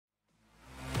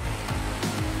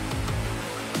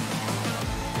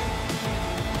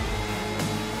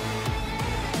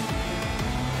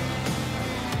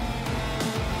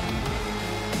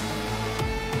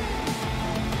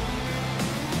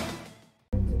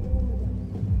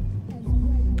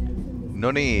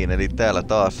No niin, eli täällä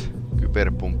taas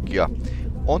Cyberpunkia.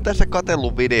 On tässä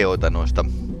katsellut videoita noista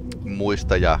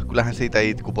muista ja kyllähän siitä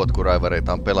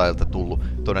itkupotkuraivareita on pelaajilta tullut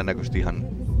todennäköisesti ihan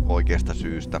oikeasta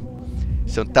syystä.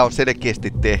 Tää on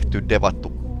selkeästi tehty, devattu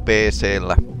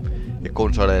PC:llä ja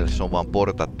konsoleille se on vaan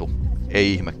portattu.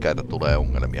 Ei ihmekään, että tulee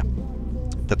ongelmia.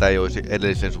 Tätä ei olisi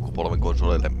edellisen sukupolven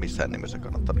konsoleille missään nimessä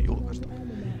kannattanut julkaista.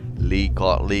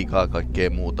 Liikaa kaikkea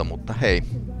muuta, mutta hei.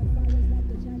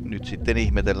 Nyt sitten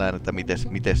ihmetellään, että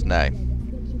mites näin.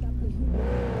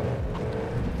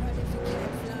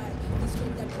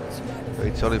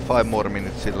 Itse olin 5 More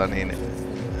Minutesilla niin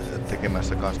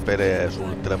tekemässä kans pelejä ja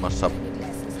suunnittelemassa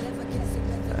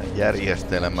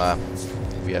järjestelmää.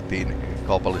 Vietiin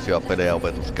kaupallisia pelejä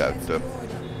opetuskäyttöön.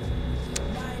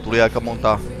 Tuli aika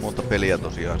monta peliä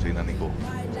tosiaan siinä niinku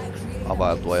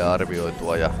availtua ja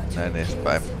arvioitua ja näin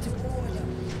edespäin.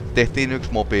 Tehtiin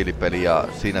yksi mobiilipeli ja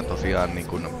siinä tosiaan niin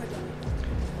kun,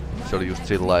 se oli just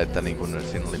sillä lailla, että niin kun,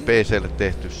 siinä oli PC:lle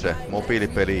tehty se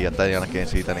mobiilipeli ja tämän jälkeen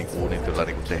siitä niin Unityllä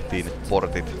niin tehtiin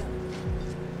portit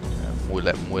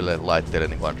muille laitteille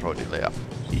niin Androidille ja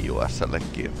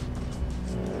iOS:llekin.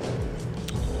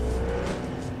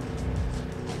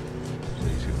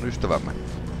 Siis on ystävämme.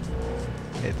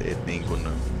 Niin kun,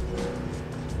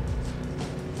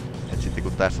 sitten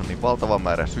kun tässä on niin valtava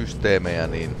määrä systeemejä,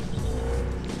 niin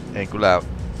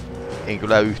en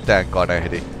kyllä yhtään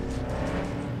kanehdi.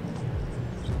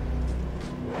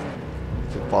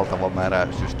 Valtava määrä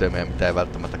systeemejä, mitä ei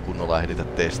välttämättä kunnolla ehditä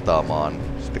testaamaan.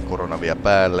 Sitten korona vielä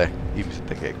päälle. Ihmiset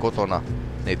tekee kotona.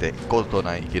 Ne ei tee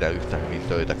kotona ikinä yhtä hyvin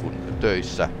töitä kuin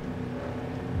töissä.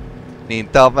 Niin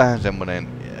tää on vähän semmonen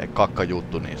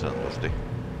kakkajuttu niin sanotusti.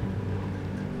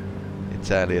 Et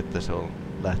sääli, että se on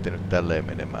lähtenyt tälleen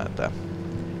menemään tää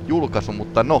julkaisu,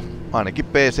 mutta no, ainakin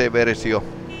PC-versio.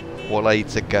 Voi olla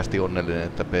itsekkäästi onnellinen,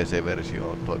 että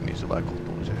PC-versio toimii sillä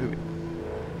kohtuullisen hyvin.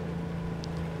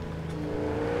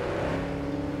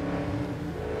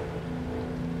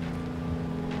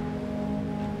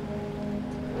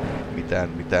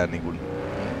 Mitään niinku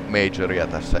majoria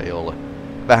tässä ei ole.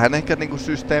 Vähän ehkä niinku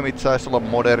systeemit sais olla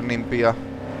modernimpia.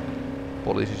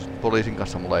 Poliisin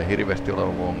kanssa mulla ei hirveästi ole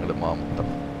ollut ongelmaa, mutta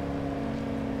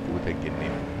kuitenkin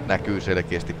niin näkyy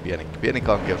selkeästi pieni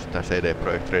kankeus, että CD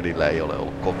Projekt Redillä ei ole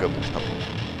ollut kokemusta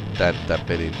tämän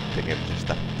pelin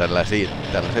tekemisestä,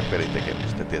 tällaisen pelin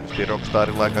tekemisestä. Tietysti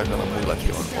Rockstarilla ja kaikilla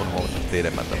muillakin on huomattavasti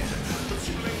enemmän tämmöisen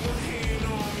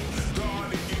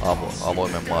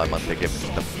avoimen maailman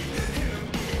tekemisestä.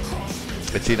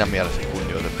 Et siinä mielessä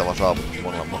kunnioitettava saavutus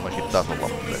monellakin tasolla,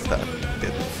 mutta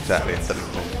tietysti sääli, että nyt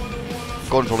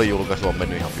konsolijulkaisu on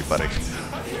mennyt ihan pipariksi.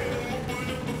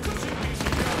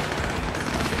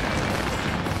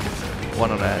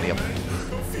 Huonon ääniä.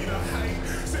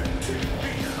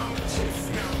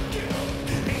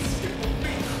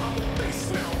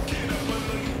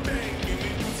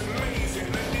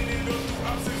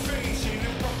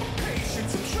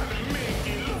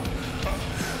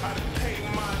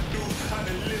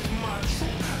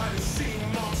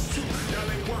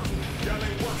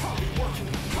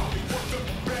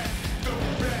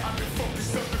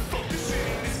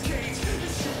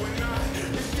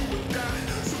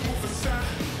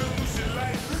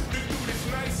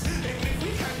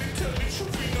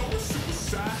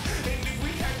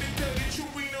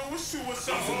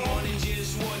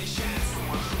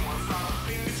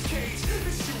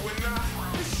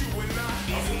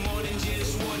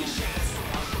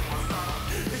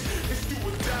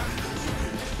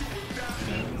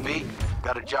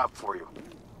 Got a job for you.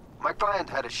 My client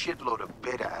had a shitload of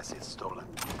beta acid stolen.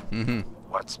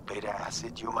 What's beta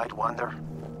acid, you might wonder?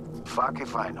 Fuck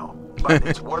if I know, but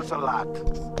it's worth a lot,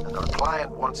 and our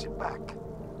client wants it back.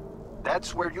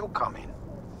 That's where you come in.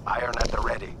 Iron at the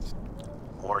ready.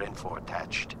 More info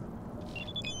attached.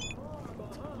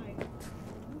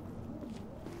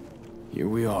 Here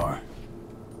we are.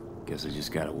 Guess I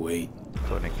just gotta wait.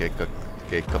 Toinen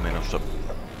keikka menossa.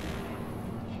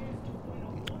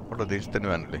 Odotin sitten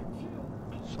yön yli.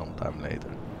 Sometime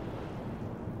later.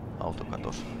 Auto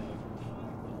katos.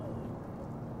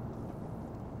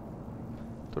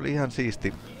 Tuli ihan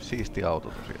siisti auto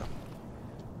tosiaan.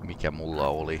 Mikä mulla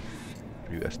oli.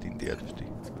 Ryöstin tietysti.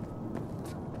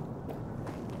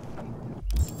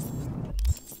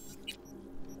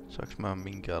 Saaks mä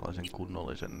minkäänlaisen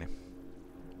kunnollisen niin?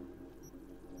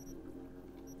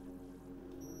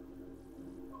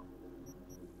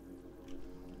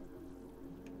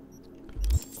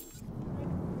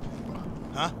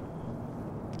 Huh?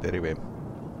 Terve.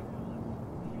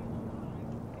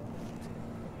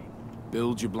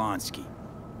 Bill Jablonski.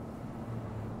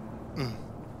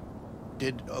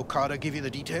 Did Okada give you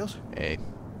the details? Ei.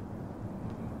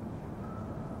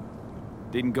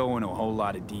 Didn't go into a whole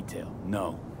lot of detail,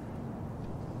 no.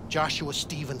 Joshua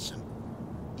Stevenson.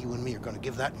 You and me are gonna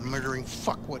give that murdering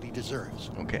fuck what he deserves.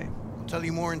 Okei. I'll tell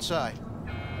you more inside.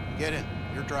 Get in.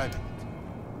 You're driving.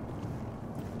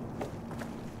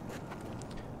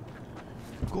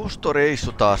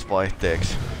 Kostoreissu taas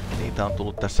vaihteeksi. Niitä on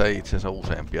tullut tässä itsensä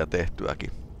useampia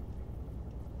tehtyäkin.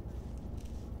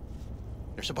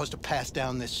 They're supposed to pass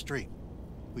down this street.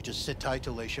 We just sit tight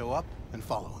till they show up and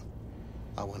follow them.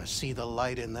 I want to see the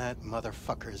light in that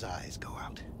motherfucker's eyes go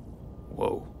out.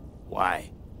 Whoa,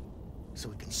 why? So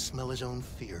we can smell his own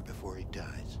fear before he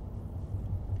dies.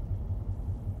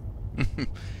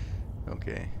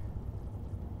 Okay.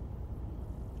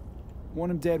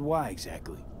 Want him dead, why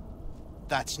exactly?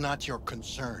 That's not your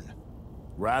concern.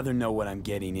 Rather know what I'm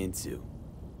getting into.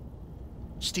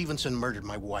 Stevenson murdered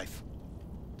my wife.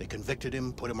 They convicted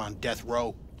him, put him on death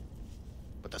row.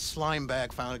 But the slime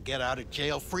bag found a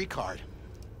get-out-of-jail-free card.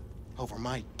 Over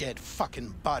my dead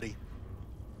fucking body.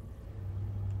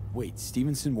 Wait,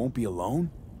 Stevenson won't be alone?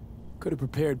 Could have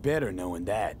prepared better knowing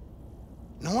that.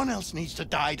 No one else needs to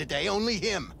die today, only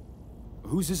him.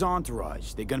 Who's his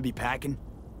entourage? They gonna be packing?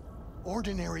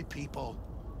 Ordinary people.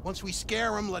 Once we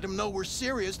scare them, let them know we're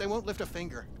serious, they won't lift a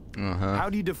finger. How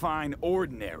do you define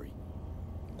ordinary?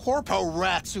 Corpo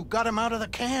rats who got him out of the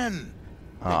can.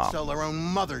 They'd sell their own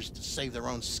mothers to save their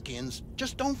own skins.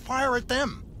 Just don't fire at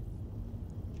them.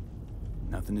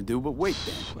 Nothing to do but wait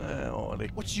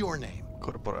then. What's your name?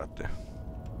 Korporaatio.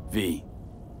 V.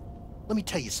 Let me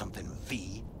tell you something,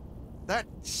 V. That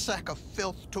sack of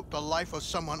filth took the life of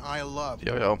someone I love.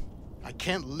 Joo. I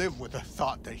can't live with the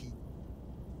thought that he...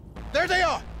 There they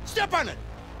are! Step on it!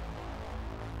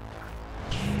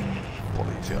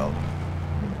 Poliisiauto.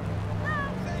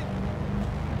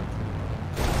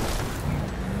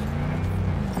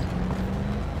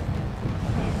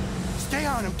 Stay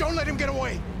on him! Don't let him get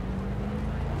away!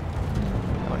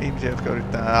 No, ihmisiä, jotka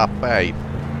yrittää päin.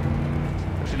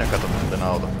 Sinä katsot miten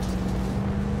auto.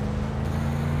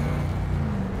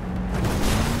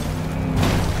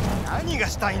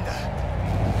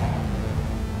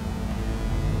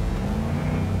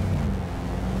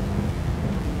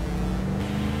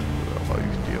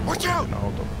 Watch out!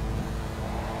 Auto.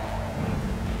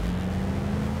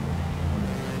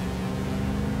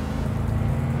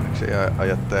 Oliko se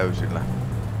aja täysillä?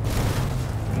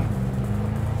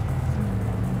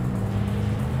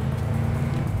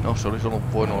 No, se olisi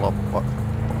voinut olla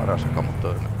paras aika, mutta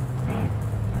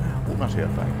punaisia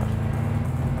taivas.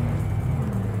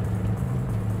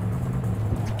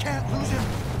 Can't lose him.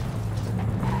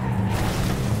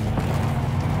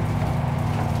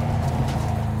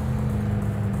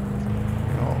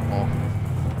 Joo.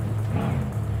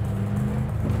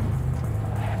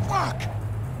 Fuck!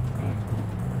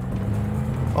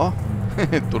 Oh,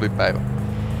 tuli päivä.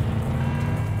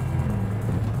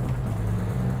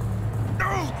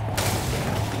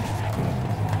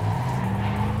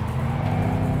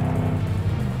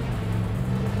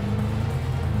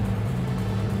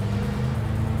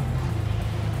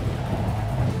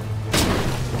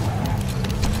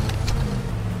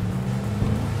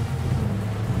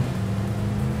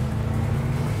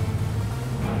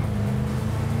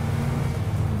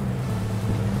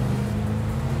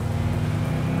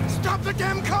 Stop the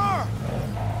damn car!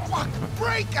 Fuck!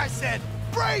 Brake, I said!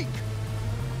 Brake!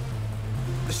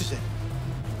 This is it.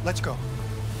 Let's go.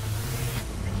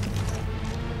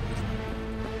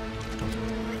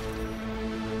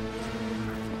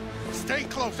 Stay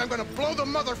close. I'm gonna blow the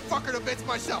motherfucker to bits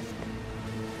myself.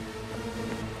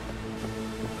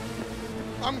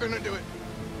 I'm gonna do it.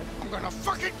 I'm gonna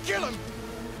fucking kill him!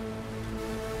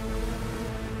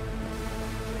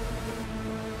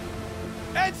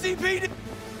 NCPD!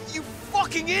 You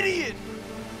fucking idiot!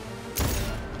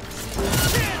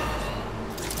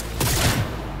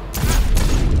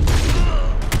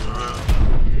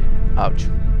 Ouch.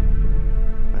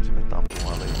 Pääsivät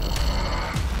ampumaan liikaa.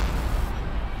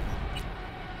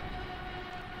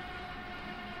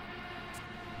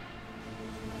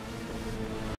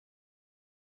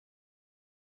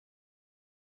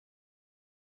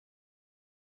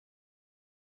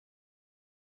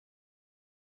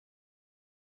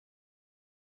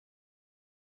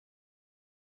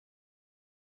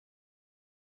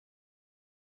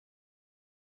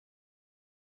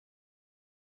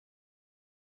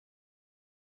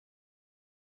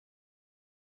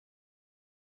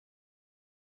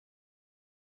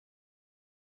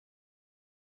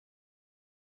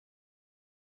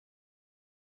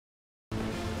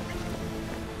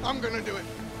 I'm gonna do it.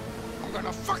 I'm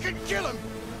gonna fucking kill him!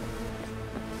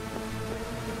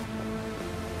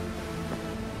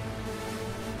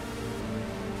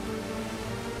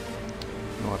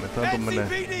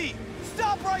 NCPD!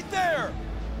 Stop right there!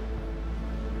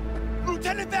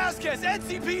 Lieutenant Vasquez,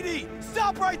 NCPD!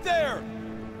 Stop right there!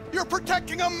 You're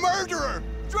protecting a murderer!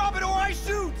 Drop it or I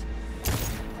shoot!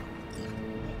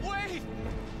 Wait!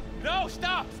 No,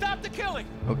 stop! Stop the killing!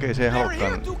 Okei, se ei They're here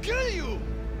halukaan. to kill you!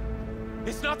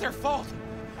 It's not their fault.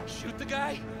 Shoot the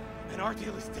guy, and our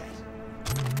deal is dead.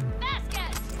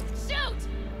 Vasquez! Shoot!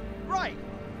 Right!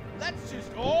 Let's just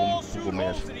all shoot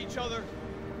holes in each other.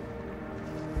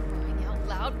 Crying out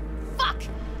loud. Fuck!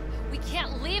 We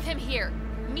can't leave him here.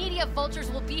 Media vultures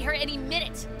will be here any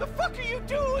minute. The fuck are you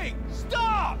doing?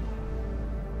 Stop!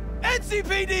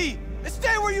 NCPD!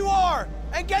 Stay where you are!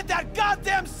 And get that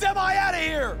goddamn semi out of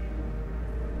here!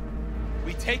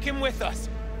 We take him with us.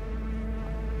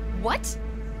 What?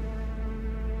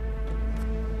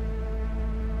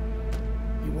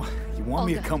 You want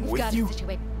me to come with you?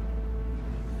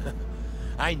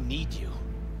 I need you.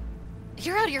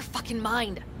 You're out of your fucking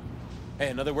mind. Hey,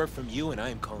 another word from you and I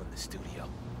am calling the studio.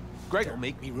 Greg, don't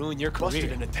make me ruin your career.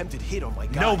 Busted an attempted hit on my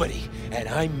guy. Nobody, and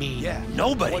I mean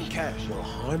nobody, one cash. will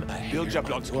harm a hair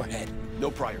on your head. No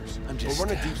priors. I'm just we'll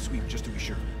run a deep sweep just to be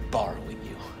sure. Borrowing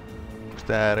you. Onks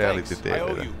tää reality Thanks, I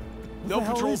owe TV:tä? you. No What the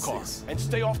hell patrol is car. this? And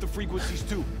stay off the frequencies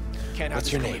too. Can't have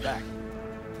What's this your coming name? back.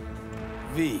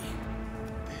 V.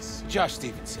 Josh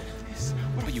Stevenson.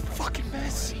 What are you fucking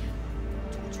mess?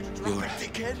 Your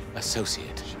dickhead.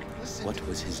 associate. What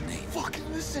was his name?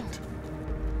 Fucking listened.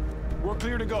 We're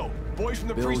clear to go. Boys from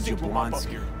the Bill precinct will mop up Jablonski.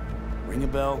 here. Ring a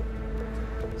bell?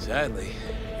 Sadly,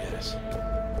 yes.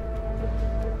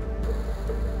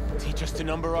 Teach us to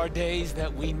number our days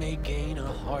that we may gain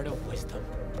a heart of wisdom.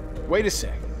 Wait a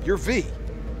sec. You're V.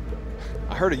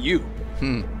 I heard of you.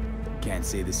 Can't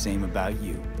say the same about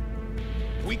you.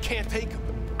 We can't take him.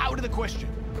 Out of the question.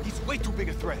 He's way too big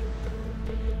a threat.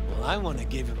 Well, I want to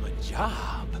give him a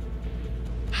job.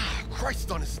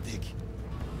 Christ on a stick.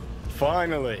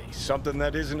 Finally, something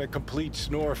that isn't a complete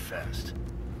snore fest.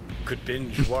 Could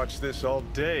binge watch this all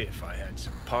day if I had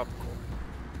some popcorn.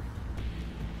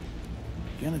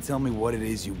 You gonna tell me what it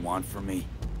is you want from me?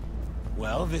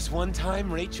 Well, this one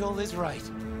time Rachel is right.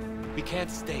 We can't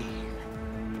stay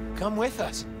here. Come with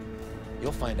us.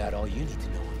 You'll find out all you need to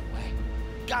know on the way.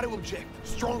 Got to object.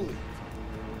 Strongly.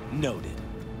 Noted.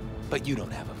 But you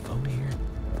don't have a vote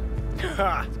here.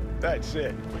 Ha! That's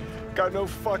it. Got no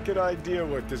fucking idea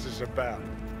what this is about.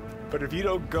 But if you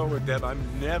don't go with them, I'm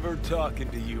never talking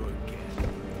to you again.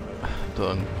 Tuo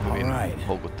on hyvin Alright.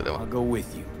 houkutteleva. I'll go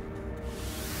with you.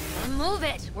 Move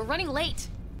it! We're running late.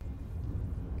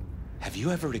 Have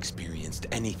you ever experienced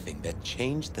anything that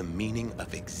changed the meaning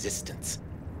of existence?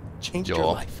 Changed Joo. your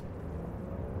life?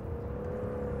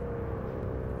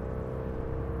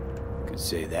 Could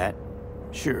say that.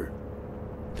 Sure.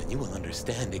 Then you will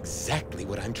understand exactly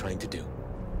what I'm trying to do.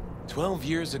 12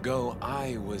 years ago,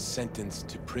 I was sentenced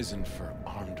to prison for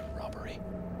armed robbery.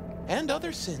 And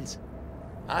other sins.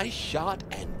 I shot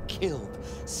and killed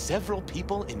several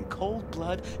people in cold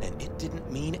blood, and it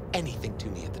didn't mean anything to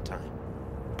me at the time.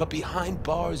 But behind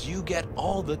bars, you get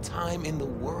all the time in the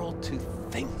world to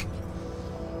think.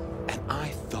 And I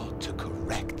thought to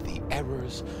correct the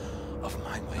errors of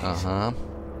my ways. Aha.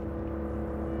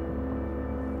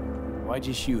 Why'd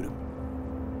you shoot him?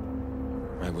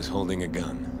 I was holding a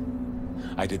gun.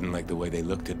 I didn't like the way they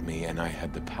looked at me, and I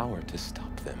had the power to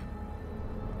stop them.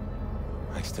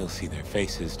 I still see their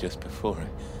faces just before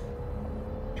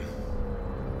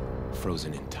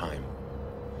frozen in time.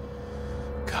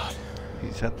 God.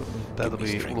 Tää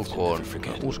tuli ulkoon,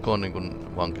 uskoon niin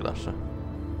kuin vankilassa.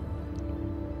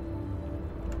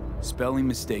 Spelling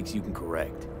mistakes you can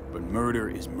correct, but murder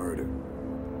is murder.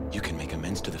 You can make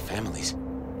amends to the families.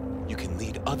 You can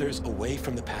lead others away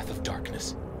from the path of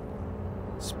darkness.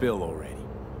 Spill already.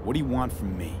 What do you want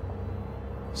from me?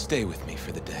 Stay with me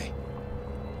for the day,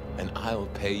 and I'll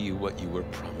pay you what you were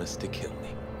promised to kill me.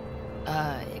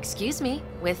 Excuse me?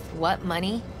 With what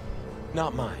money?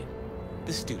 Not mine.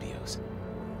 The studio's.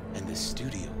 And the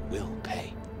studio will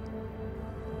pay.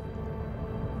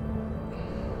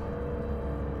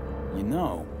 You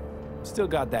know, still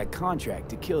got that contract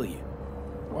to kill you.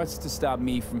 What's to stop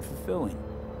me from fulfilling?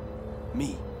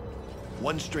 Me.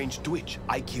 One strange twitch,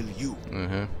 I kill you.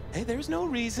 Hey, there's no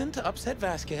reason to upset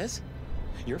Vasquez.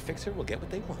 Your fixer will get what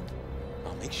they want.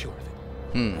 I'll make sure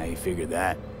of it. How you figure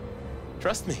that?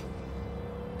 Trust me.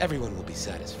 Everyone will be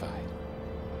satisfied.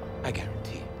 I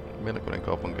guarantee it. Melkoinen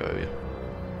kaupankäyjä.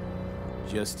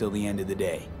 Just till the end of the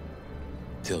day.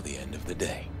 Till the end of the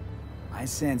day. I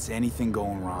sense anything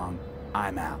going wrong,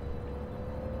 I'm out.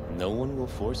 No one will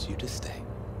force you to stay.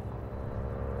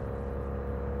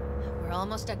 We're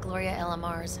almost at Gloria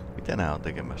LMR's. Mitä nää on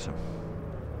tekemässä?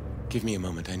 Give me a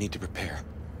moment, I need to prepare.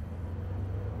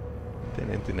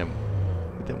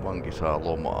 Miten vanki saa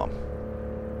lomaa?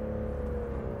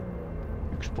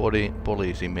 Yksi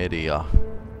poliisi, media,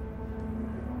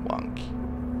 vanki.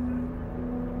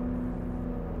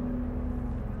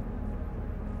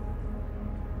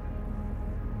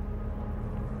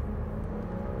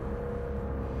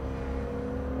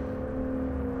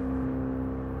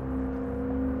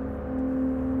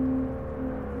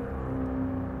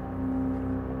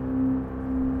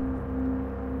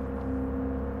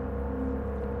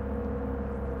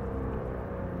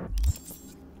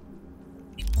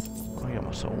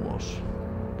 Ulos.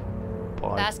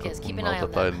 Vasquez, keep an eye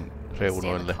on Tai them. Stay in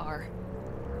reunoille. the car.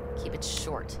 Keep it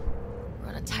short. We're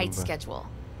on a tight schedule.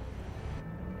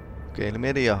 Okei, eli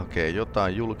media hakee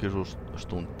jotain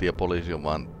julkisuustunttia, poliisi on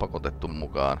vaan pakotettu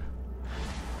mukaan.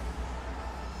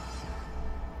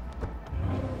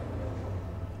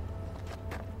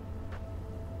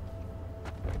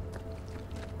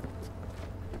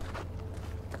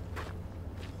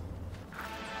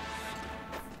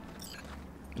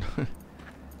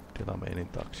 Delameinin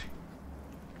taksi.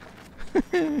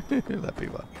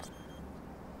 Läpi vaan.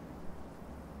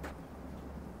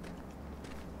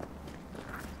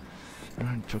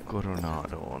 Rancho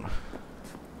Coronadoon.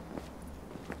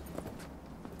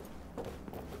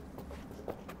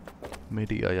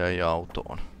 Media jäi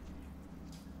autoon.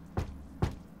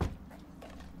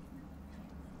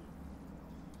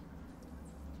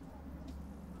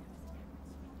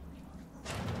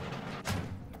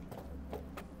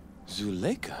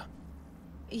 Zuleika?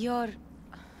 You're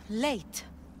late.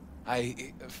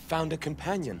 I found a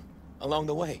companion along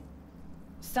the way.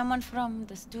 Someone from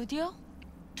the studio?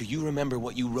 Do you remember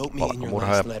what you wrote me in your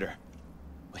last letter?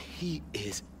 He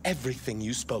is everything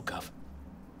you spoke of.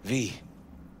 V,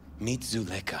 meet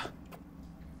Zuleika.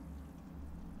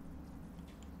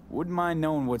 Wouldn't mind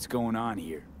knowing what's going on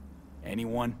here.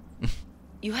 Anyone?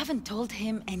 You haven't told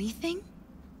him anything?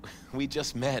 We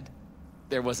just met.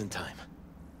 There wasn't time.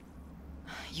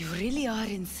 You really are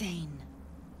insane.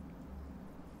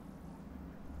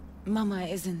 Mama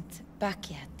isn't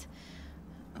back yet.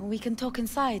 We can talk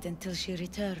inside until she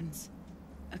returns.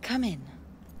 Come in.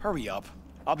 Hurry up.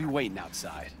 I'll be waiting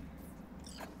outside.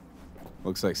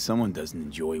 Looks like someone doesn't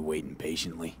enjoy waiting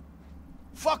patiently.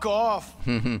 Fuck off!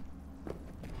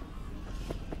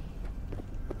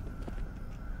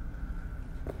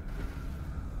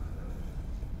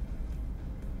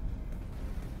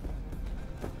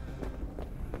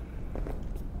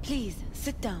 Please,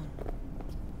 sit down.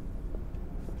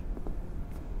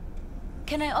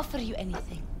 Can I offer you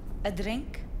anything? A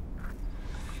drink?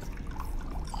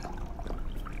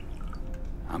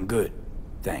 I'm good.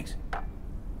 Thanks.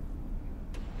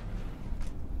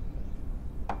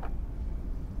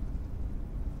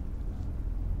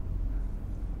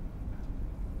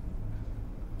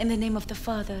 In the name of the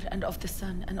Father, and of the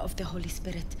Son, and of the Holy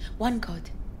Spirit, one God.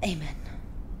 Amen.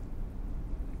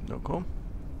 Okay.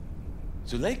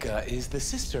 Zuleika is the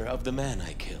sister of the man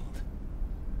I killed.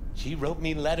 She wrote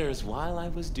me letters while I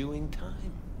was doing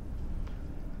time.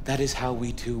 That is how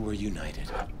we two were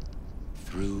united.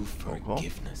 Through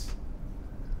forgiveness.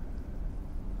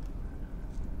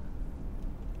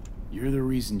 You're the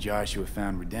reason Joshua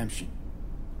found redemption.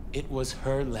 It was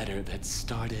her letter that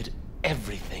started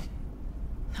everything.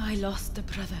 I lost a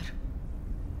brother.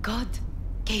 God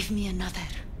gave me another.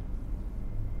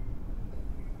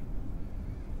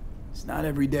 It's not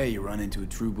every day you run into a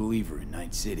true believer in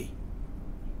Night City.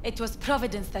 It was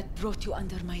Providence that brought you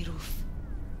under my roof.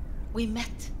 We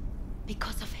met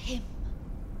because of him.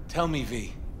 Tell me,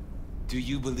 V, do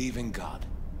you believe in God?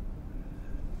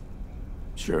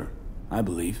 Sure, I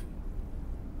believe.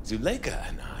 Zuleika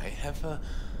and I have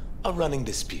a running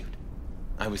dispute.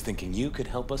 I was thinking you could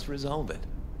help us resolve it.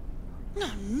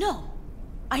 No.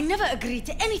 I never agreed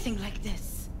to anything like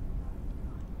this.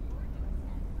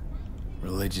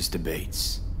 Religious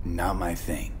debates, not my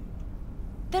thing.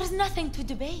 There's nothing to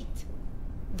debate.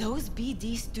 Those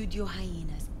BD studio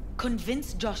hyenas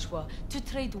convinced Joshua to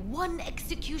trade one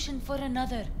execution for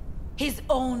another. His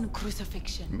own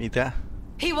crucifixion. Mitä?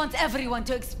 He wants everyone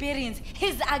to experience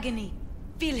his agony,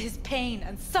 feel his pain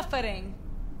and suffering.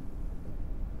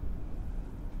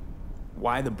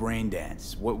 Why the brain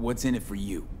dance? What's in it for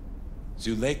you?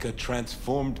 Zuleika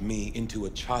transformed me into a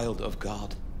child of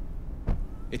God.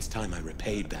 It's time I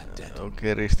repaid that debt.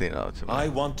 Okay, ristiinnaulitseminen. I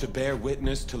want to bear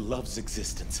witness to love's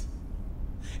existence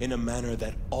in a manner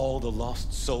that all the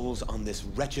lost souls on this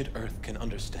wretched earth can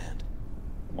understand.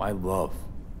 Why love?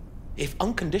 If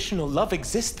unconditional love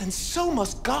exists, then so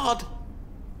must God.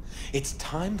 It's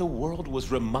time the world was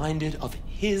reminded of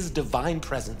His divine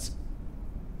presence.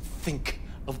 Think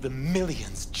of the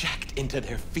millions jacked into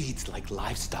their feeds like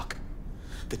livestock.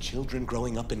 The children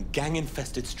growing up in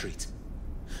gang-infested streets.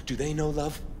 Do they know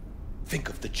love? Think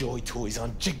of the Joy Toys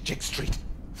on Jig Jig Street.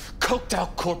 Coked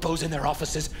out corpos in their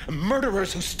offices, and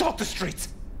murderers who stalk the streets.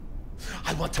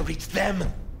 I want to reach them.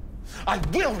 I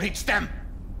will reach them!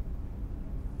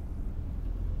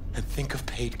 And think of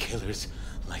paid killers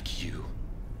like you,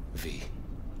 V.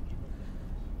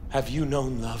 Have you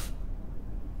known love?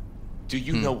 Do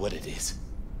you know what it is?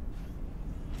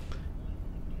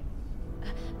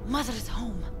 Mother's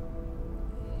home.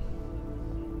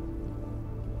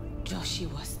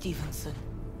 Joshua Stevenson.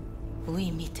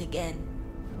 We meet again.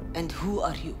 And who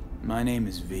are you? My name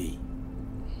is V.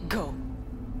 Go.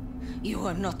 You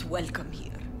are not welcome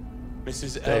here.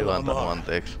 Mrs. Ei L. antanut Lamar,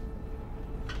 anteeksi.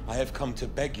 I have come to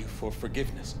beg you for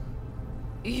forgiveness.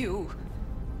 You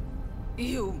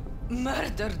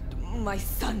murdered my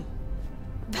son.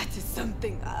 That is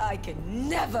something I can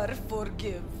never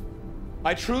forgive.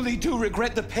 I truly do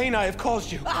regret the pain I have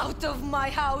caused you. Out of my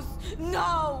house,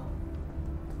 now!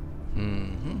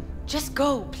 Just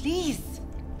go, please.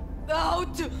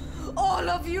 Out, all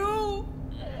of you!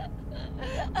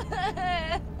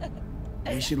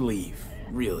 We should leave,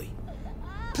 really.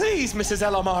 Please, Mrs.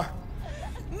 Elamar.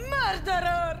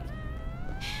 Murderer!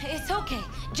 It's okay,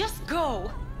 just go.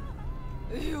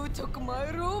 You took my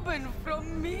Reuben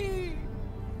from me.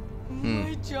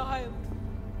 My child.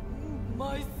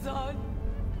 My son.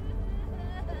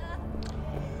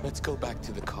 Let's go back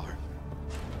to the car.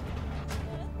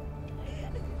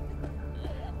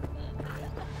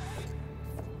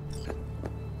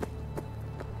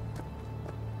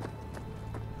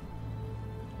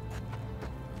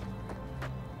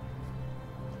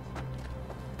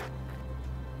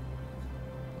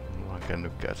 Mulla on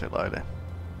kännykkää selailee.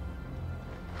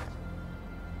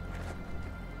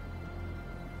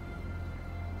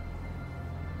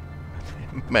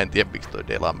 Mä en tiedä miksi toi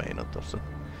Delamain on tossa.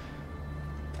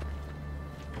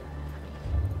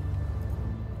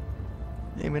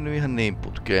 Ei mennyt ihan niin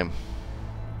putkeen.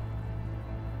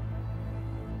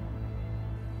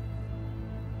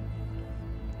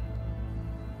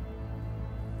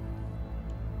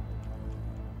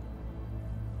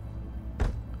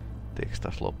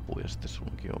 Tekstas loppuu ja sitten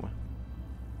sunkin ome.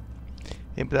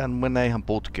 Ei pitänyt mennä ihan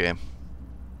putkeen.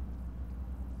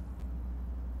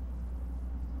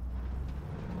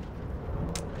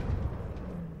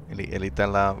 Eli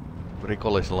tällä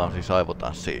rikollisella on siis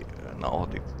aivotanssi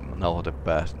nauhoitin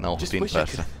päässä.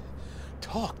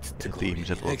 Et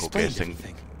ihmiset voi kokea sen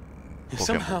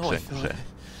kokemuksen, kun se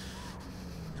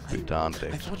pyytää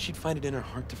anteeksi.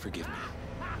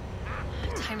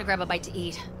 Time to grab a bite to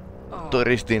eat. Toi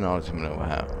Ristiina oli semmonen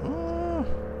vähän...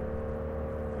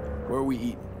 Where are we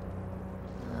eating?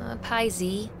 Pie Z.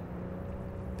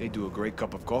 They do a great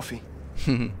cup of coffee.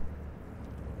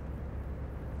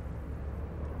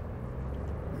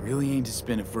 Really aim to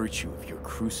spin a virtue of your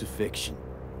crucifixion.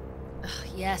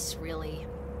 Yes, really.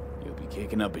 You'll be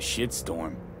kicking up a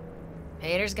shitstorm.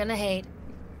 Haters gonna hate.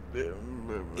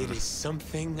 It is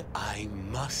something I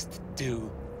must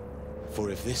do. For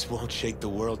if this won't shake the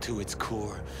world to its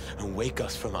core and wake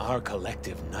us from our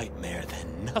collective nightmare,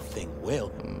 then nothing will.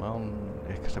 Mä oon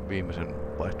ehkä sen viimeisen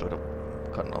vaihtoehdon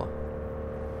kannalla.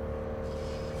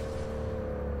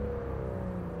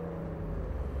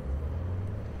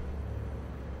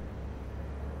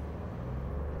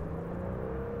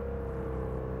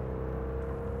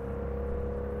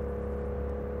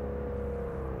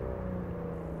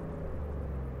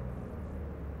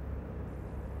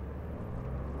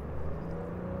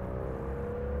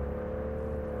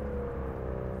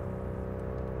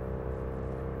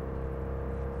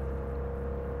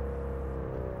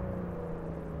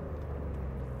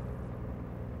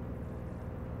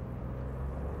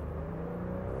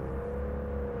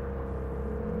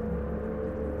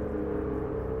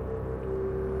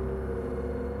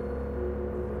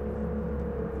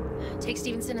 Take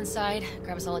Stevenson inside,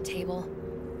 grab us all a table.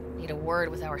 Need a word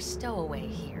with our stowaway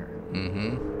here.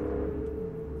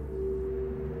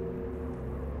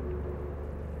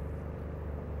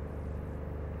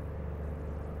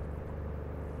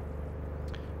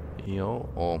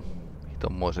 Joo.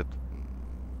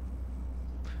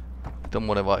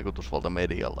 Tommonen vaikutusvalta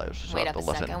medialla, jos sä saat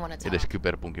tollasen edes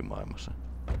Cyberpunkin maailmassa.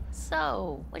 So,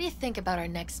 what do you think about our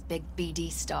next big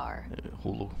BD star?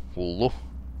 Hullu.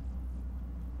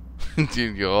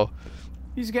 Joo.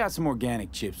 He's got some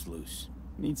organic chips loose.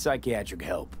 Needs psychiatric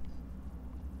help.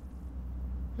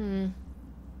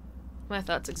 My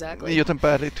thoughts exactly. Niin, joten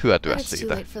päätit hyötyä It's too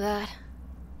siitä. late for that.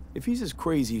 If he's as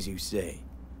crazy as you say,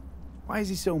 why is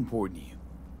he so important to you?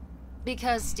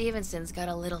 Because Stevenson's got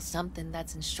a little something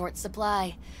that's in short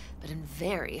supply, but in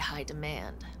very high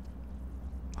demand.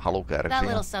 That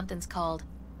little something's called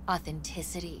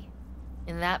authenticity.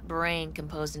 And that brain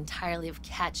composed entirely of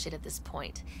cat shit at this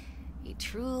point. He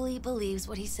truly believes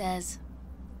what he says.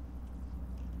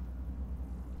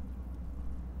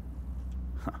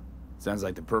 Huh. Sounds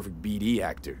like the perfect BD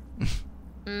actor.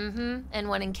 Mm-hmm, and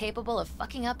one incapable of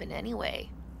fucking up in any way.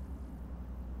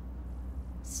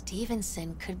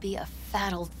 Stevenson could be a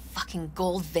fat old fucking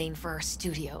gold vein for our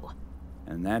studio.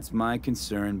 And that's my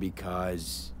concern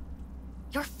because...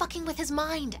 You're fucking with his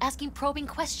mind, asking probing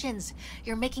questions.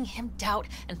 You're making him doubt,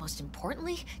 and most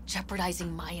importantly,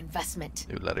 jeopardizing my investment.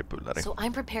 So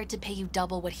I'm prepared to pay you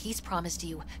double what he's promised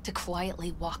you to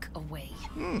quietly walk away.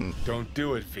 Don't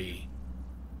do it, V.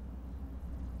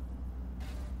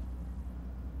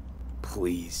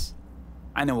 Please.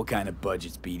 I know what kind of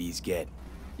budgets BDs get.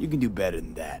 You can do better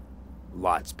than that.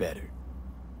 Lots better.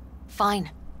 Fine.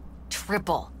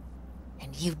 Triple.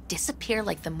 And you disappear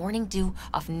like the morning dew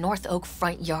off North Oak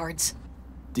front yards.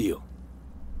 Deal.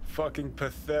 Fucking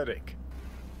pathetic.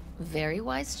 Very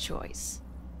wise choice.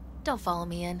 Don't follow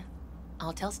me in.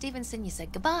 I'll tell Stevenson you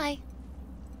said goodbye.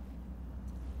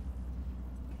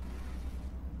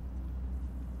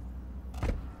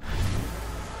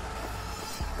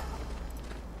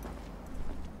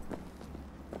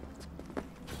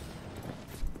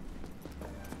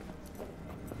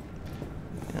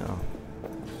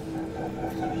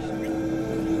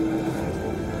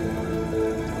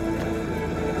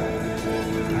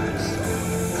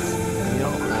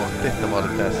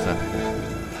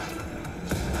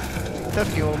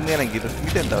 Tässäkin on ollut mielenkiintoista,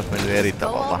 miten tää olisi mennyt eri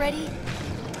tavalla.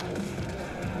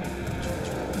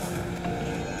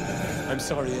 I'm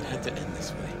sorry it had to end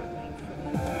this way.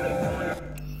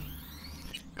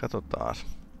 Katsotaas.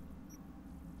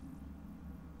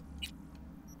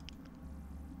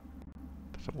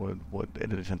 Tässä voi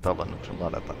edellisen tallennuksen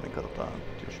ladata, niin katsotaan,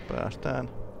 jos päästään.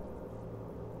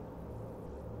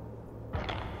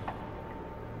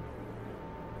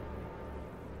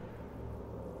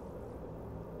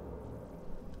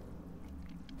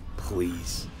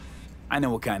 Please. I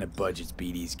know what kind of budgets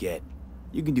BDs get.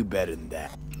 You can do better than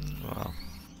that. Wow.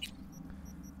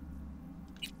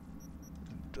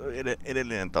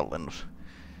 Edellinen tallennus.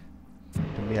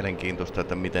 Mielenkiintoista,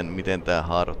 että miten tää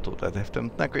haarottuu tää tehtävä,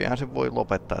 mutta näköjään se voi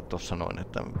lopettaa tossa noin,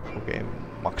 että okei,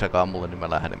 maksakaa mulle, niin mä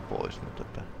lähden pois, mutta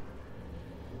että...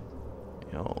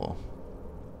 Joo.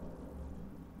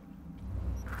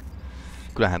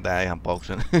 Kyllähän tää ihan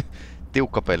pauksen...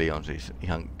 Tiukka peli on siis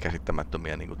ihan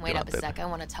käsittämättömiä niinku tilanteita. Wait up a sec, I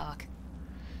wanna talk.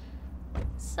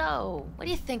 So, what do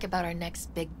you think about our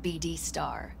next big BD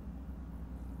star?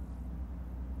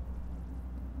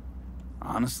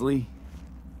 Honestly,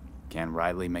 can't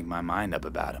rightly make my mind up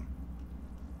about him.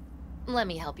 Let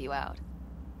me help you out.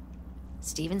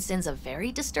 Stevenson's a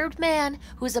very disturbed man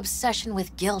whose obsession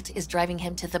with guilt is driving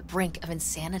him to the brink of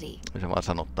insanity. Se vaan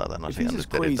sanottaa tämän If asian he's as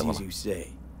nyt eri crazy tavalla. as you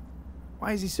say,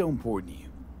 why is he so important to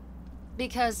you?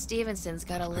 Because Stevenson's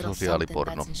got a little something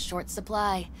that's in short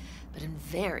supply, but in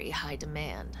very high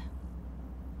demand.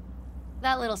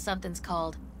 That little something's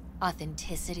called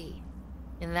authenticity.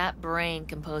 And that brain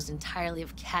composed entirely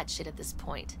of cat shit at this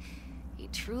point. He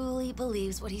truly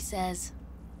believes what he says.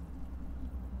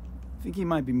 I think he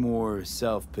might be more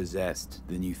self-possessed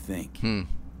than you think.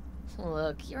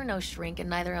 Look, you're no shrink and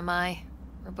neither am I.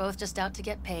 We're both just out to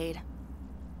get paid.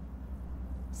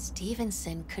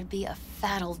 Stevenson could be a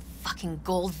fat old fucking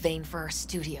gold vein for our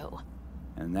studio.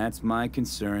 And that's my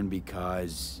concern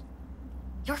because...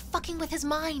 You're fucking with his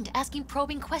mind, asking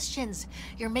probing questions.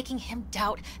 You're making him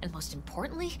doubt, and most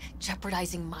importantly,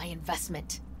 jeopardizing my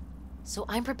investment. So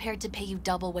I'm prepared to pay you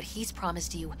double what he's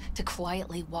promised you to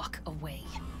quietly walk away.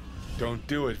 Don't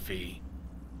do it, V.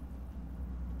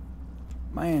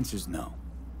 My answer's no.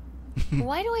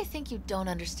 Why do I think you don't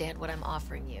understand what I'm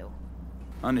offering you?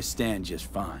 Understand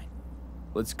just fine.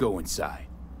 Let's go inside.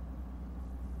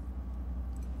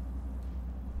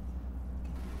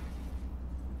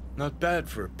 Not bad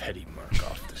for a petty merc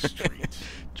off the streets.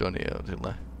 Johnny on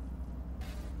sillä.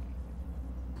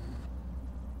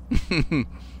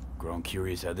 Grown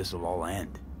curious how this will all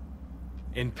end.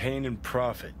 In pain and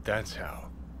profit, that's how.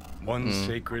 One's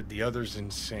sacred, the other's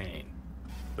insane.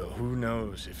 Though who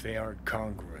knows if they aren't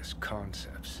congruous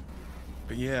concepts.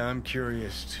 But yeah, I'm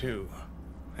curious too.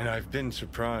 And I've been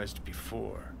surprised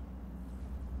before.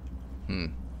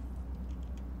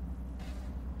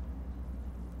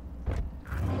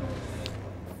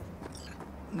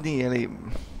 Niin, eli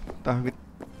tää on hyvin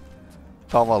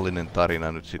tavallinen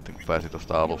tarina nyt sitten, kun pääsi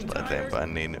tuosta alusta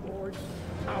eteenpäin, niin...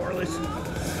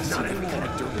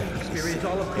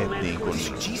 niin kun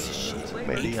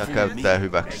media käyttää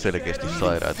hyväksi selkeästi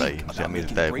sairaita ihmisiä,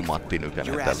 miltä joku Matti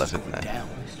Nykänen tällaiset näin.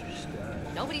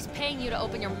 Nobody's paying you to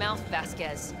open your mouth,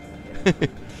 Vasquez.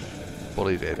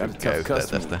 Poliisi ei käyttää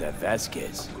tästä.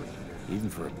 Vasquez, even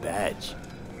for a badge.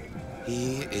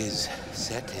 He is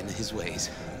set in his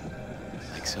ways,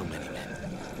 like so many men.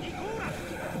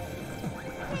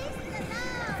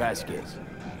 Vasquez,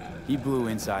 he blew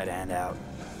inside and out.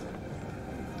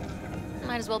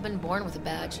 Might as well been born with a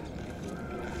badge.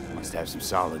 Must have some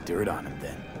solid dirt on him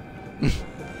then.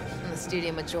 And the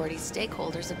studio majority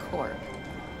stakeholder's a corp.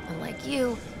 Unlike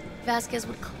you, Vasquez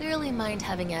would clearly mind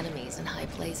having enemies in high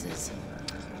places.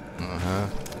 Uh-huh.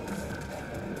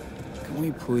 Can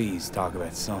we please talk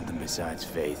about something besides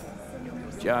faith?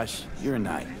 Josh, you're a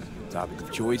knight. Topic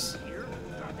of choice?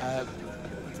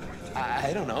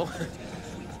 I don't know.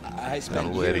 I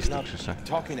spent years not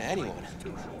talking to anyone.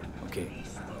 Okay,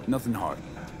 nothing hard.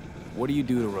 What do you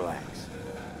do to relax?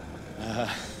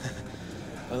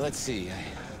 Well, let's see.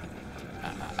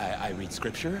 I read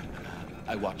scripture.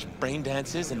 I watch brain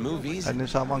dances and movies. Hän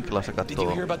saa vankilassa Did you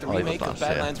hear about the remake of aivotansseja.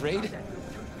 Badlands Raid?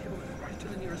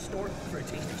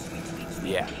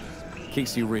 Yeah,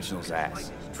 kicks the original's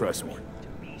ass. Trust me.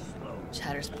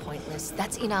 Chatter's pointless.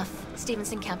 That's enough.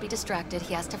 Stevenson can't be distracted.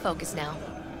 He has to focus now.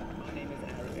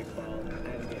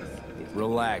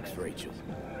 Relax, Rachel.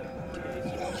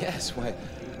 Yes, why?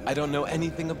 I don't know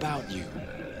anything about you.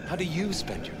 How do you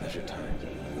spend your leisure time?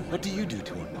 What do you do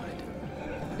to unwind?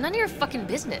 None of your fucking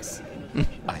business.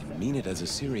 I mean it as a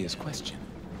serious question.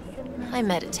 I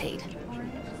meditate.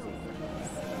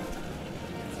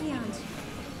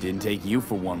 Didn't take you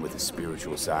for one with a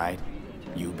spiritual side.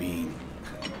 You being,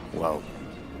 well,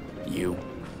 you.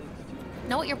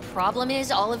 Know what your problem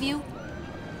is, all of you?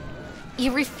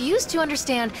 You refuse to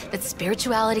understand that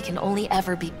spirituality can only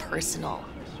ever be personal.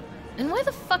 And why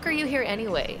the fuck are you here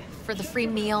anyway? For the free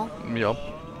meal? Joo.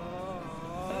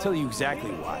 I'll tell you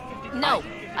exactly why. No,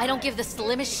 I don't give the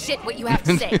slimmest shit what you have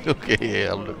to say. Okei, ei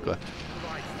halunnutkaan.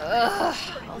 Ugh,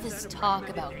 all this talk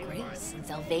about grace and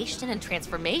salvation and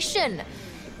transformation.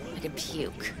 I could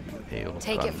puke.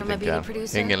 Take it from a beauty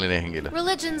producer. Hengellinen henkilö.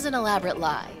 Religion's an elaborate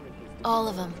lie. All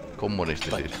of them. Kommunisti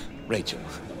siis. Rachel.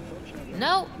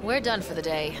 No, we're done for the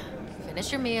day.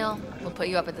 Finish your meal. We'll put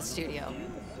you up at the studio.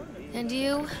 And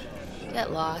you,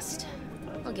 get lost.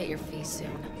 We'll get your fee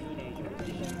soon.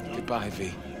 Goodbye,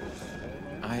 V.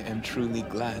 I am truly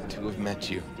glad to have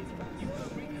met you.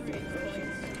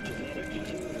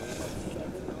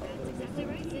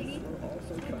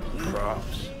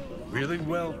 Props. Really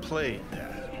well played,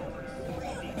 Dad.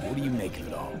 What do you make of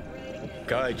it all?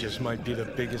 Guy just might be the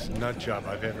biggest nut job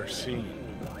I've ever seen.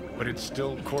 But it's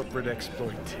still corporate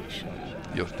exploitation.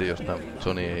 Josta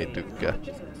Sony ei tykkää.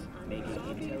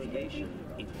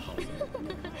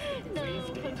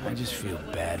 I just feel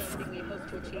bad for him.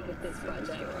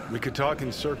 We could talk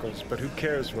in circles, but who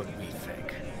cares what we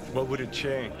think? What would it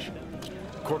change?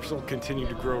 Corpse will continue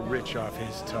to grow rich off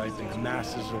his type, and the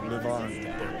masses will live on with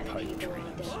their pipe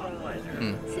dreams.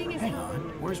 Hang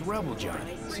on, where's Rebel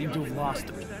Johnny? Seem to have lost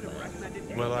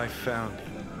him. Well, I found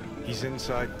him. He's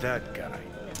inside that guy.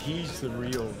 He's the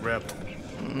real rebel.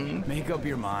 Make up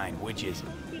your mind, which is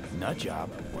it? Nutjob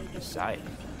or Messiah?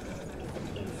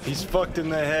 He's fucked in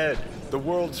the head. The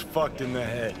world's fucked in the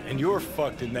head. And you're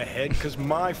fucked in the head because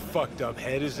my fucked up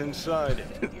head is inside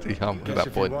it. Ihan Guess hyvä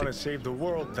if you want pointti. to save the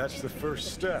world, that's the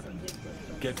first step.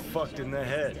 Get fucked in the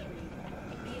head.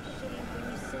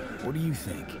 What do you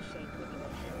think?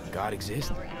 God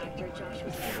exists?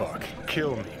 Fuck.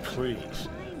 Kill me, please.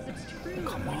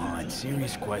 Come on,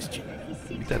 serious question.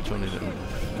 Mitä Johnny sanoo?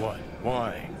 What?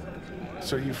 Why?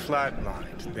 So you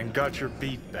flatlined, then got your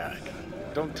beat back.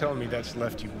 Don't tell me that's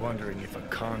left you wondering if a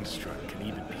construct can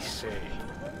even be saved.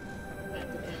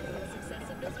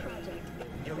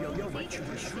 Yo, my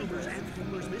shroomers and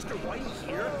boomers, Mr. White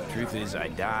here. Truth is, I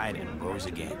died and rose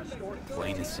again.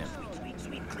 Plain and simple.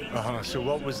 So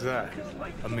what was that?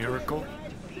 A miracle?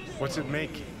 What's it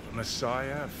making? A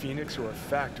messiah, a phoenix, or a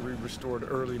factory-restored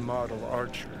early model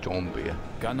archer? Zombia.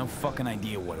 Got no fucking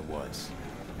idea what it was.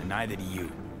 And neither do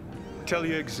you. Tell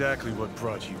you exactly what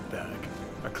brought you back.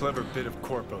 A clever bit of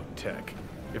corpo tech.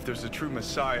 If there's a true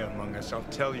messiah among us, I'll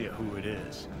tell you who it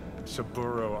is.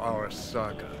 Saburo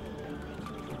Arasaka.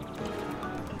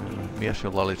 Mies,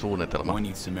 jolla oli suunnitelma. One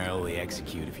you'd summarily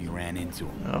execute if you ran into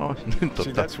him. No, See,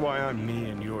 totta. that's why I'm me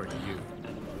and you're you.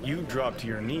 You drop to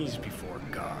your knees before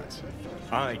gods.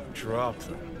 I drop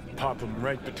them. Pop them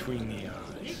right between the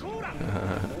eyes.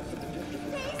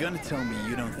 Gonna tell me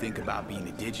you don't think about being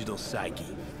a digital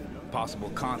psyche. Possible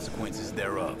consequences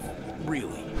thereof.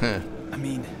 Really? I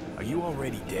mean, Are you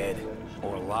already dead?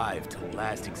 Or alive till the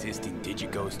last existing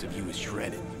digighost of you is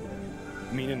shredded?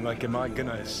 Meaning, like, am I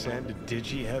gonna ascend to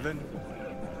digi-heaven?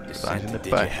 Descent to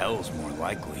digi-hell's more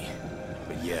likely.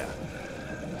 But yeah,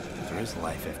 there is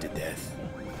life after death.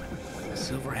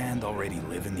 Does Silverhand already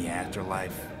live in the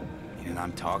afterlife? And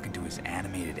I'm talking to his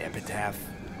animated epitaph?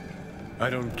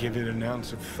 I don't give it an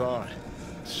ounce of thought.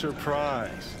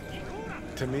 Surprise.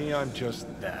 To me, I'm just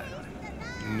that.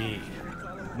 Me.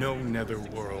 No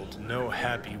netherworld, no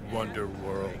happy wonder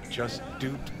world, just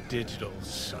duped digital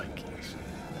psyches.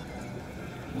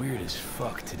 Weird as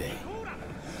fuck today.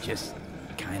 Just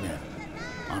kinda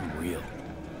unreal.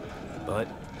 But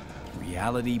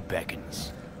reality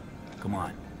beckons. Come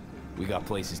on, we got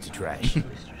places to trash. Mr.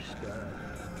 Scott,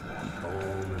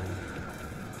 home,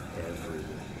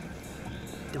 everything.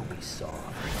 Don't be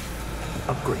soft.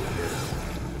 Upgrade now.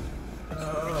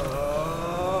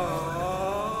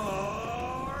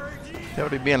 Se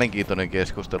oli mielenkiintoinen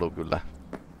keskustelu kyllä.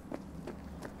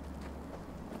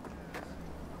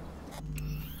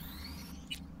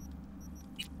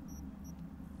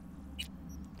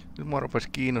 Nyt mua rupesi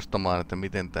kiinnostamaan, että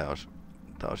miten tää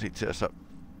olisi itse asiassa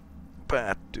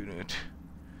päättynyt.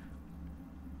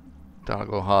 Tää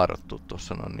alkoi haarottua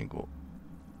tuossa noin niinku.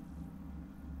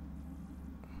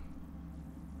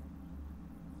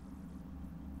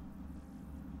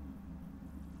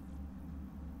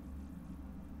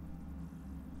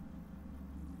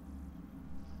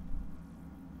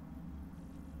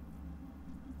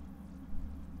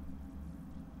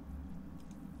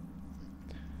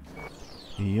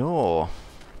 Joo.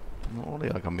 No oli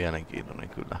aika mielenkiintoinen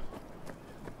kyllä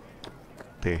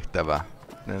tehtävä.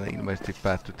 Ne ilmeisesti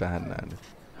päättyi tähän näin nyt.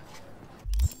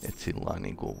 Et sillain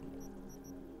niinku...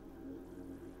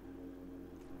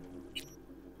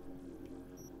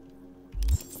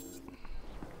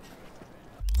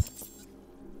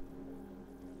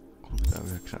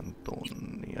 $39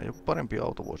 tonnia. Joku parempi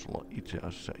auto voisi olla itse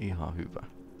asiassa ihan hyvä.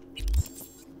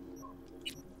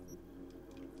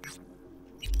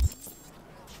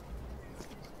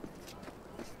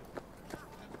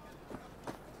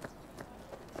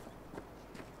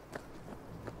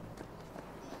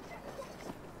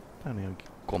 Tää on ihan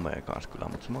komea kans kyllä,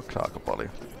 mutta se maksaa aika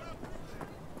paljon.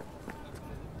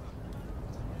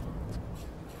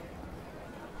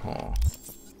 Hoo.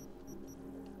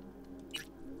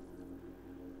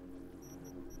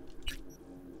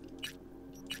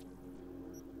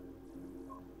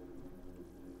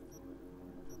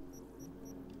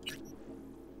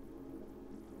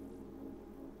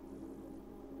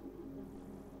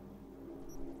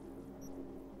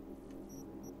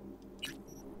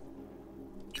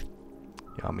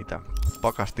 Ja mitä?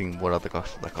 Pakastin vuodelta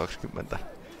 2020.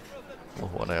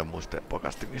 Mulla huonoja muistoja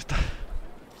pakastimista.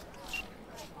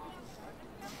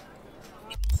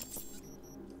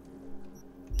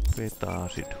 Vetää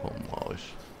sit homma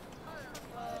ois.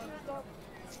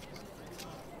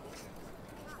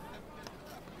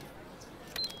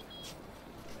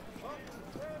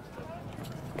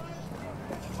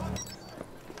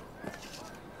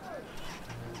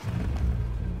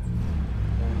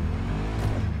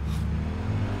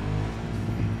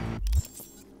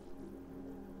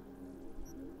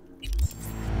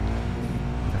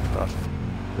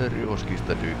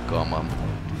 Rioskista dyykkaamaan,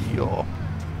 joo.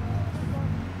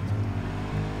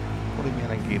 Oli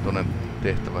mielenkiintoinen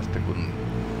tehtävästä, kun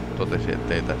totesi,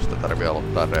 ettei tästä tarvitse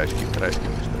aloittaa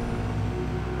räiskimistä.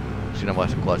 Siinä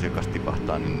vaiheessa, kun asiakas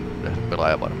tipahtaa, niin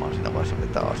pelaaja varmaan siinä vaiheessa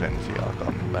vetää aseen, niin siinä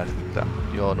alkaa väistyttää.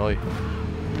 Joo, noi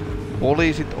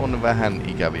poliisit on vähän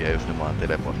ikäviä, jos ne vaan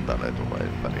teleporttailee tuolla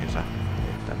ympäriinsä.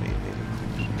 Että niin.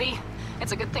 V,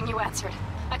 it's a good thing you answered.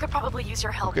 I could probably use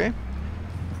your help. Okay.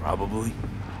 Probably.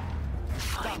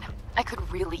 Fine. I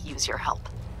could really use your help.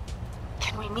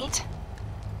 Can we meet?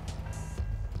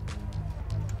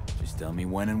 Just tell me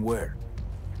when and where.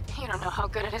 You don't know how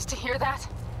good it is to hear that.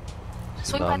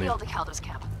 Swing by the Aldecaldos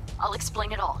camp. I'll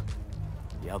explain it all.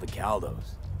 The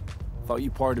Aldecaldos? Thought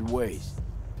you parted ways.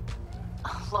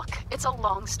 Look, it's a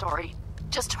long story.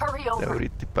 Just hurry over. Ja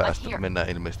yritti päästä mennä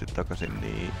ilmeisesti takaisin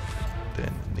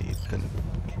niitten.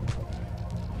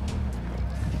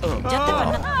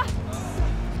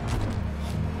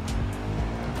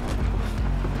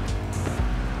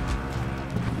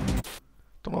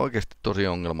 Tuo on oikeesti tosi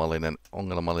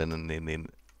ongelmallinen niin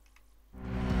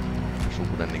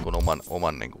suhde niin kuin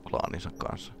oman niin kuin klaaninsa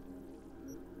kanssa.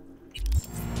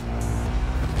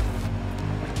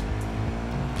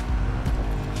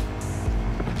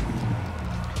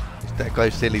 Sitä ei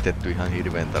kai selitetty ihan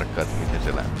hirveän tarkkaan, että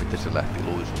miten se lähti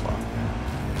luisumaan.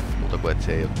 Mutta kuin että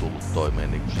se ei ole tullut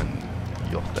toimeen niin kuin sen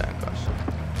johtajan kanssa.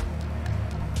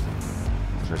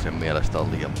 se sen mielestä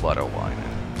on liian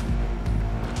varovainen.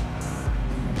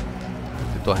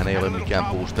 Toihan ei ole mikään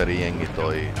boosteri-jengi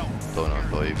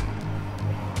toi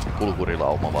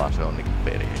kulkurilauma, vaan se on niinku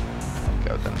perhe.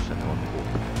 Käytännössä ne on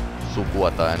niinku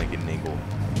sukua tai ainakin niinku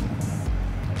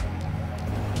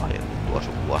ajettua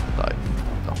sukua tai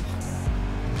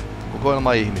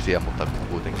kokoelma ihmisiä, mutta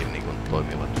kuitenkin niinku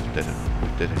toimivat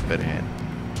yhteisen perheen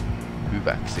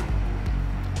hyväksi.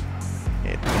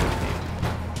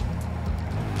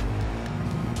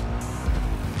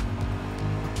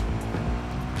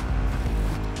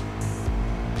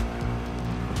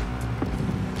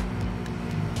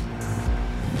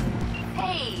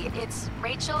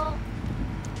 Rachel,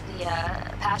 the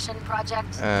Passion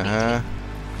Project.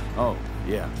 Oh,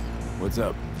 yeah. What's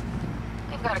up?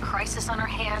 We've got a crisis on our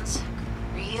hands.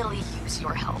 Really use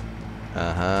your help.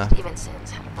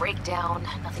 Stevenson's had a breakdown.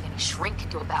 Nothing any shrink can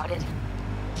do about it.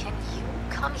 Can you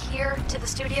come here to the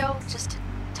studio just to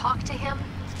talk to him?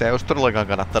 Sitä ei olisi todellakaan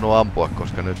kannattanut ampua,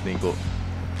 koska nyt niinku...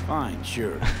 Fine,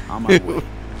 sure. On my way.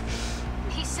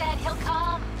 He said he'll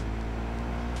come.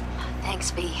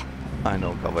 Thanks, V.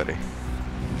 Ainoa kaveri.